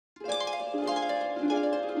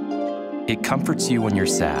It comforts you when you're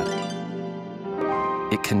sad.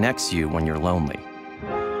 It connects you when you're lonely.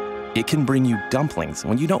 It can bring you dumplings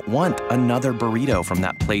when you don't want another burrito from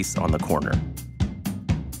that place on the corner.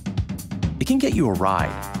 It can get you a ride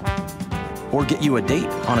or get you a date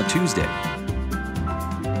on a Tuesday,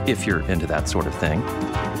 if you're into that sort of thing.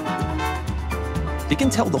 It can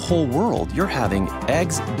tell the whole world you're having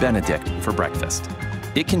Eggs Benedict for breakfast.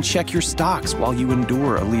 It can check your stocks while you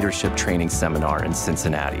endure a leadership training seminar in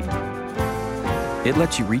Cincinnati. It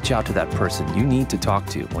lets you reach out to that person you need to talk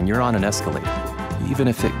to when you're on an escalator, even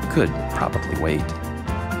if it could probably wait.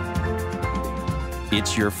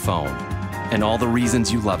 It's your phone, and all the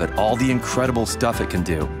reasons you love it, all the incredible stuff it can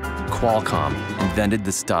do. Qualcomm invented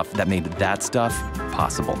the stuff that made that stuff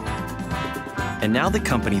possible. And now the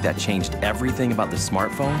company that changed everything about the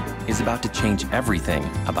smartphone is about to change everything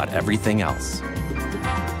about everything else.